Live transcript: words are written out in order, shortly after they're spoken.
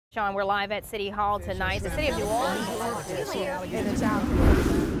Sean, we're live at City Hall tonight. The city of New Orleans.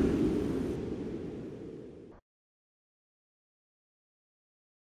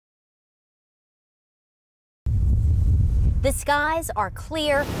 The skies are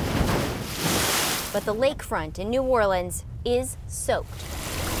clear, but the lakefront in New Orleans is soaked.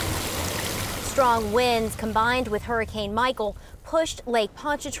 Strong winds combined with Hurricane Michael pushed Lake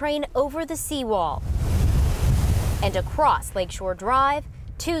Pontchartrain over the seawall and across Lakeshore Drive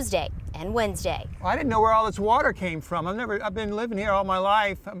Tuesday and Wednesday. Well, I didn't know where all this water came from. I've been living here all my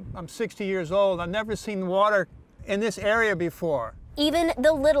life. I'm 60 years old. I've never seen water in this area before. Even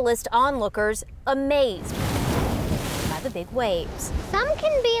the littlest onlookers amazed by the big waves. Some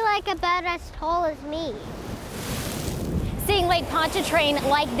can be like about as tall as me. Seeing Lake Pontchartrain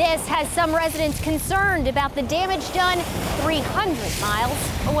like this has some residents concerned about the damage done 300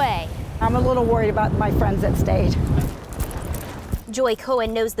 miles away. I'm a little worried about my friends that stayed. Joy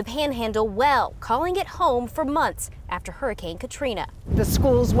Cohen knows the Panhandle well, calling it home for months after Hurricane Katrina. The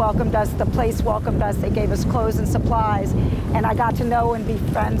schools welcomed us, the place welcomed us, they gave us clothes and supplies, and I got to know and be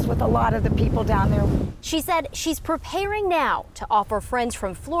friends with a lot of the people down there. She said she's preparing now to offer friends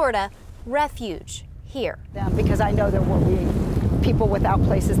from Florida refuge here. Because I know there will be people without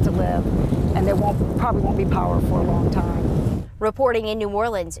places to live, and there probably won't be power for a long time. Reporting in New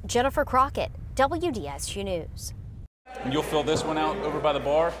Orleans, Jennifer Crockett, WDSU News. You'll fill this one out over by the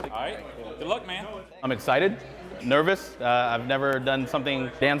bar. All right, good luck, man. I'm excited, nervous. I've never done something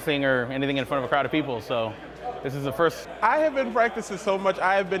dancing or anything in front of a crowd of people, so this is the first. I have been practicing so much.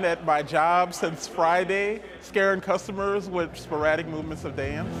 I have been at my job since Friday, scaring customers with sporadic movements of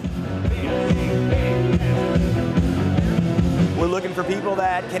dance. We're looking for people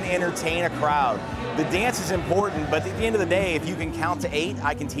that can entertain a crowd. The dance is important, but at the end of the day, if you can count to 8,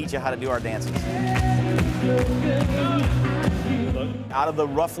 I can teach you how to do our dances. Out of the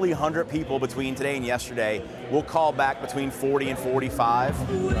roughly 100 people between today and yesterday, we'll call back between 40 and 45.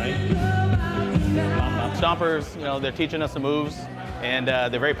 Right. Stompers, you know, they're teaching us the moves, and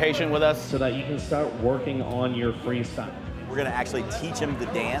they're very patient with us. So that you can start working on your freestyle. We're gonna actually teach them the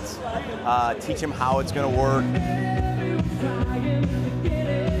dance, teach them how it's gonna work.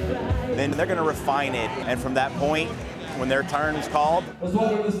 Then they're gonna refine it, and from that point, when their turn is called, let's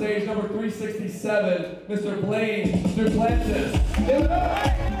welcome to the stage number 367, Mr. Blaine Duplantis.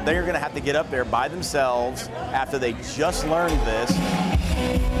 They're gonna have to get up there by themselves after they just learned this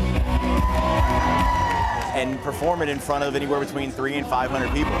and perform it in front of anywhere between 300 and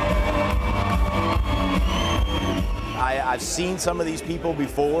 500 people. I've seen some of these people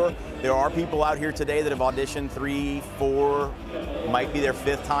before. There are people out here today that have auditioned 3, 4, might be their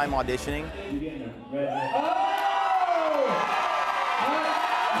 5th time auditioning.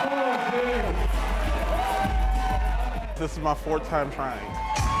 This is my 4th time trying.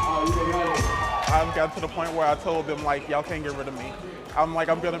 I've got to the point where I told them, like, y'all can't get rid of me. I'm like,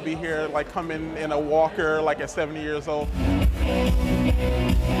 I'm gonna be here, like, coming in a walker, like, at 70 years old.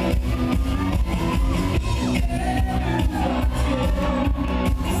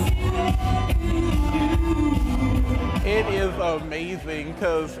 It is amazing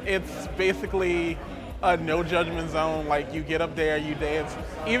because it's basically a no judgment zone. Like, you get up there, you dance.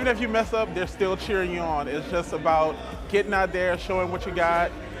 Even if you mess up, they're still cheering you on. It's just about getting out there, showing what you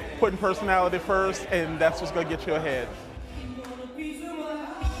got, putting personality first, and that's what's gonna get you ahead.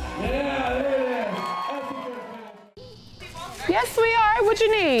 Yes, we are. What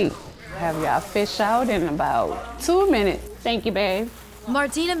you need? Have y'all fish out in about 2 minutes. Thank you, babe.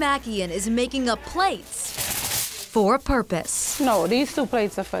 Martina Mackian is making up plates for a purpose. No, these 2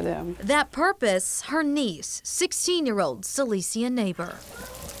 plates are for them. That purpose, her niece, 16-year-old Celicia Neighbor.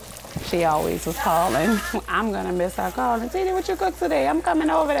 She always was calling. I'm gonna miss her calling. Tina, what you cook today? I'm coming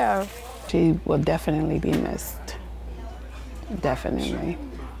over there. She will definitely be missed. Definitely.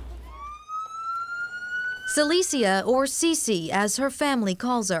 Celicia, or Cece as her family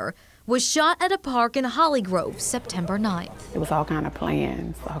calls her, was shot at a park in Holly Grove September 9th. It was all kind of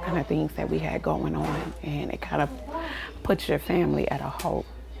plans, all kind of things that we had going on, and it kind of puts your family at a halt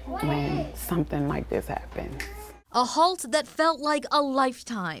when something like this happens. A halt that felt like a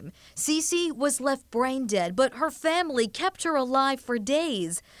lifetime. Cece was left brain dead, but her family kept her alive for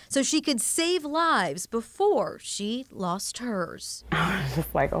days so she could save lives before she lost hers. I was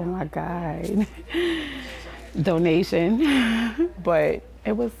just like, oh my God, donation. But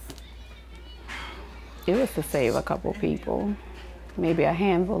it was to save a couple people, maybe a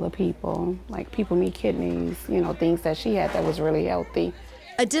handful of people. Like, people need kidneys, you know, things that she had that was really healthy.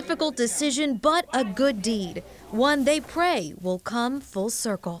 A difficult decision, but a good deed. One they pray will come full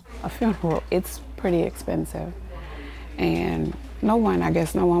circle. A funeral, it's pretty expensive. And no one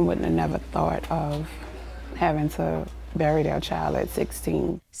wouldn't have never thought of having to bury their child at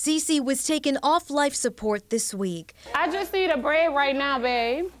 16. Cece was taken off life support this week. I just need a bread right now,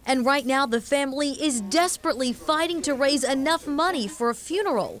 babe. And right now the family is desperately fighting to raise enough money for a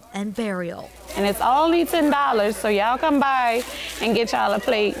funeral and burial. And it's only $10, so y'all come by and get y'all a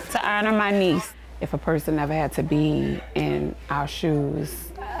plate to honor my niece. If a person ever had to be in our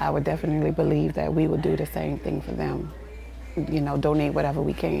shoes, I would definitely believe that we would do the same thing for them. You know, donate whatever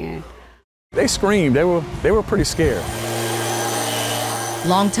we can. They screamed. They were pretty scared.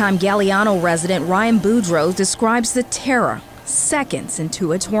 Longtime Galliano resident Ryan Boudreaux describes the terror seconds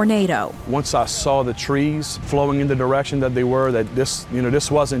into a tornado. Once I saw the trees flowing in the direction that they were, that this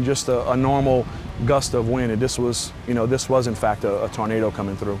wasn't just a normal gust of wind. This was in fact a tornado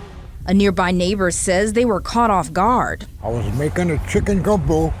coming through. A nearby neighbor says they were caught off guard. I was making a chicken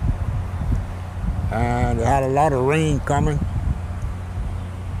gumbo, and it had a lot of rain coming.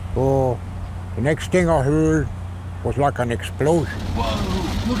 So the next thing I heard was like an explosion.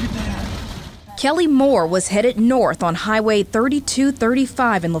 Whoa, look at that. Kelly Moore was headed north on Highway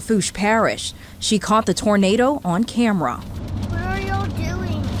 3235 in Lafourche Parish. She caught the tornado on camera. What are y'all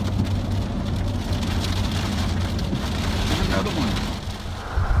doing? Another one.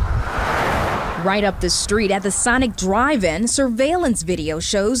 Right up the street at the Sonic Drive-In, surveillance video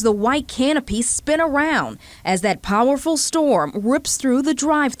shows the white canopy spin around as that powerful storm rips through the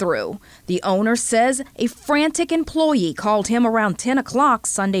drive-thru. The owner says a frantic employee called him around 10 o'clock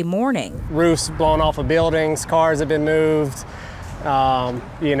Sunday morning. Roofs blown off of buildings, cars have been moved, so I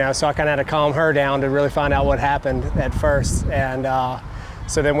kind of had to calm her down to really find out what happened at first. And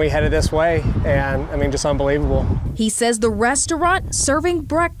so then we headed this way, and I mean, just unbelievable. He says the restaurant serving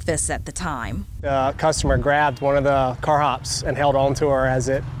breakfast at the time. The customer grabbed one of the car hops and held on to her as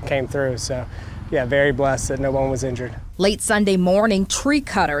it came through. So, yeah, very blessed that no one was injured. Late Sunday morning, tree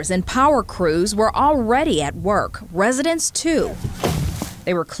cutters and power crews were already at work. Residents, too.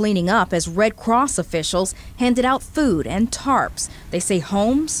 They were cleaning up as Red Cross officials handed out food and tarps. They say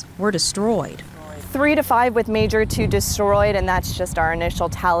homes were destroyed. 3 to 5 with major to destroyed, and that's just our initial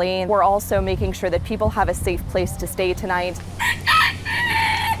tally. We're also making sure that people have a safe place to stay tonight.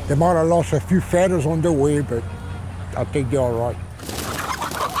 They might have lost a few feathers on the way, but I think they're all right.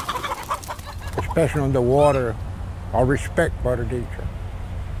 Especially on the water, I respect Mother Nature.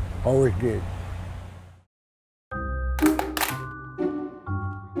 Always did.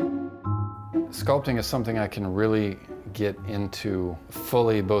 Sculpting is something I can really get into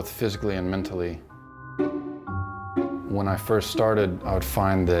fully, both physically and mentally. When I first started, I would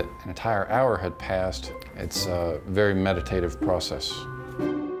find that an entire hour had passed. It's a very meditative process.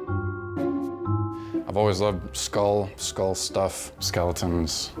 I've always loved skull stuff,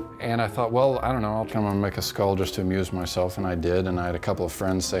 skeletons. And I thought, well, I don't know, I'm gonna make a skull just to amuse myself, and I did. And I had a couple of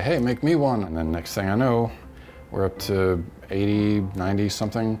friends say, hey, make me one. And then next thing I know, we're up to 80, 90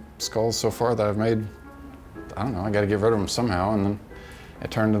 something skulls so far that I've made. I don't know, I gotta get rid of them somehow, and then it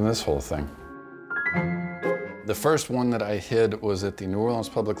turned into this whole thing. The first one that I hid was at the New Orleans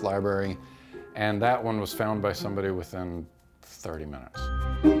Public Library, and that one was found by somebody within 30 minutes.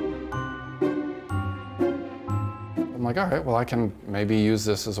 I'm like, all right, well, I can maybe use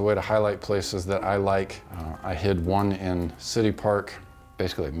this as a way to highlight places that I like. I hid one in City Park,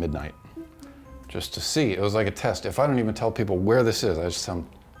 basically at midnight, just to see. It was like a test. If I don't even tell people where this is, I just tell them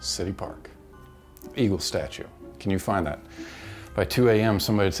City Park. Eagle statue. Can you find that? By 2 a.m.,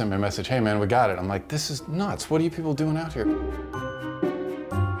 somebody had sent me a message, hey man, we got it. I'm like, this is nuts. What are you people doing out here?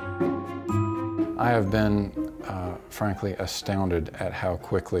 I have been, frankly, astounded at how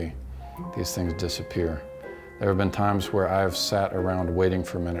quickly these things disappear. There have been times where I've sat around waiting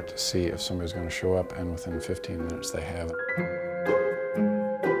for a minute to see if somebody's going to show up, and within 15 minutes they haven't.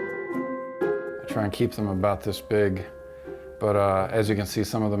 I try and keep them about this big, but as you can see,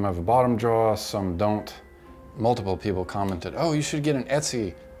 some of them have a bottom jaw, some don't. Multiple people commented, oh, you should get an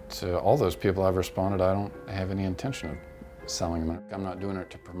Etsy. To all those people I've responded, I don't have any intention of selling them. I'm not doing it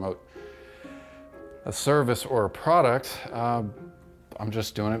to promote a service or a product. I'm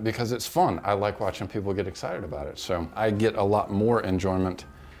just doing it because it's fun. I like watching people get excited about it. So I get a lot more enjoyment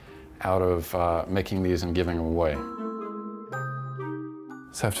out of making these and giving them away.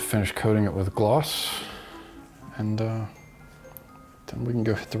 Just have to finish coating it with gloss, and then we can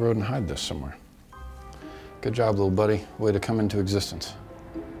go hit the road and hide this somewhere. Good job, little buddy. Way to come into existence.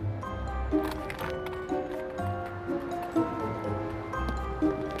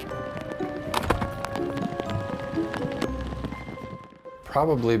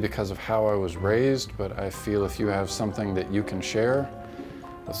 Probably because of how I was raised, but I feel if you have something that you can share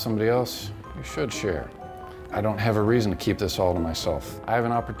with somebody else, you should share. I don't have a reason to keep this all to myself. I have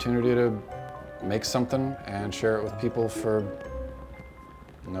an opportunity to make something and share it with people for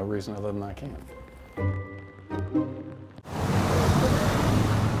no reason other than I can.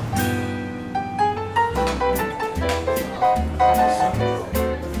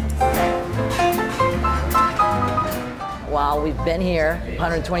 While we've been here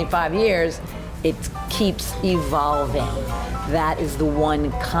 125 years, it keeps evolving. That is the one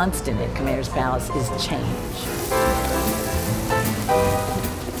constant at Commander's Palace is change.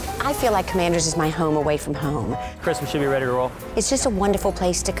 I feel like Commander's is my home away from home. Chris, we should be ready to roll. It's just a wonderful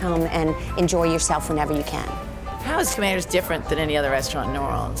place to come and enjoy yourself whenever you can. How is Commander's different than any other restaurant in New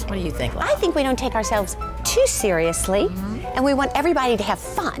Orleans? What do you think? I think we don't take ourselves too seriously, and we want everybody to have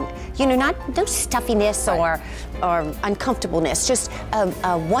fun. You know, no stuffiness or uncomfortableness, just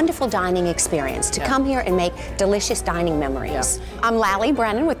a wonderful dining experience to come here and make delicious dining memories. I'm Lally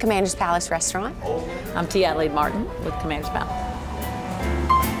Brennan with Commander's Palace Restaurant. I'm T. Adelaide Martin with Commander's Palace.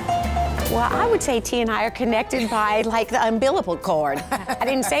 Well, I would say T and I are connected by like the umbilical cord. I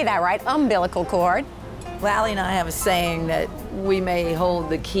didn't say that right, umbilical cord. Lally and I have a saying that we may hold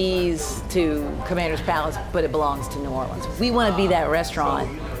the keys to Commander's Palace, but it belongs to New Orleans. We want to be that restaurant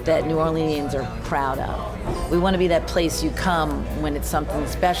that New Orleanians are proud of. We want to be that place you come when it's something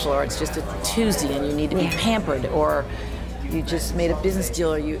special, or it's just a Tuesday and you need to be pampered, or you just made a business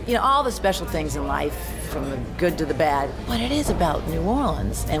deal, or you know, all the special things in life, from the good to the bad. But it is about New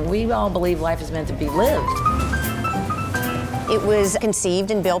Orleans, and we all believe life is meant to be lived. It was conceived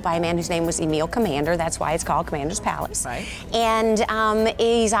and built by a man whose name was Emile Commander. That's why it's called Commander's Palace. Right. And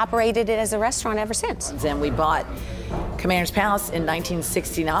he's operated it as a restaurant ever since. Then we bought Commander's Palace in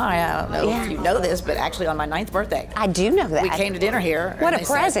 1969. I don't know if you know this, but actually on my 9th birthday. I do know that. We came to dinner here. What a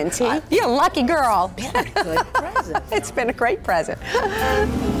present, T. You're a lucky girl. It's been a good present. It's been a great present.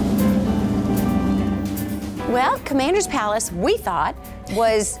 Well, Commander's Palace, we thought,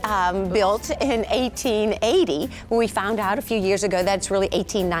 was built in 1880. We found out a few years ago that it's really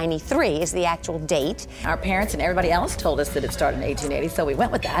 1893 is the actual date. Our parents and everybody else told us that it started in 1880, so we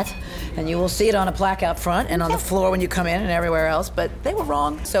went with that. And you will see it on a plaque out front and on the floor when you come in and everywhere else, but they were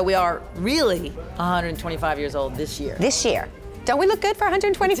wrong. So we are really 125 years old this year. This year. Don't we look good for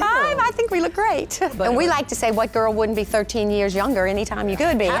 125? I think we look great. And we like to say, what girl wouldn't be 13 years younger anytime you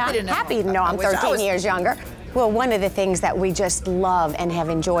could be? Happy to know I'm 13 years younger. Well, one of the things that we just love and have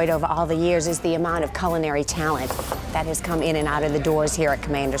enjoyed over all the years is the amount of culinary talent that has come in and out of the doors here at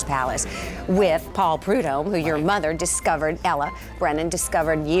Commander's Palace. With Paul Prudhomme, who your mother discovered, Ella Brennan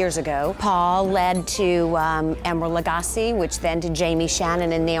discovered years ago. Paul led to Emeril Lagasse, which then to Jamie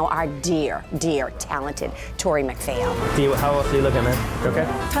Shannon, and now our dear, dear, talented Tori McPhail. How else are you looking, man? Okay.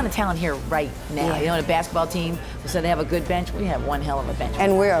 A ton of talent here right now. You know, in a basketball team, we said they have a good bench. We have one hell of a bench.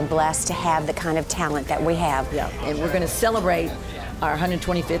 And we are blessed to have the kind of talent that we have. Yeah, and we're going to celebrate our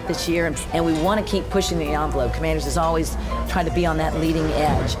 125th this year, and we want to keep pushing the envelope. Commander's is always trying to be on that leading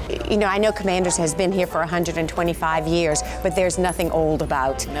edge. You know, I know Commander's has been here for 125 years, but there's nothing old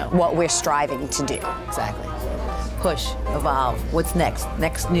about what we're striving to do. Exactly. Push, evolve. What's next?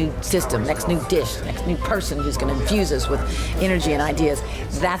 Next new system, next new dish, next new person who's going to infuse us with energy and ideas.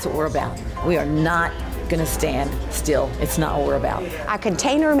 That's what we're about. We are not going to stand still. It's not what we're about. Our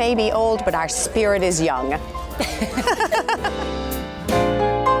container may be old, but our spirit is young.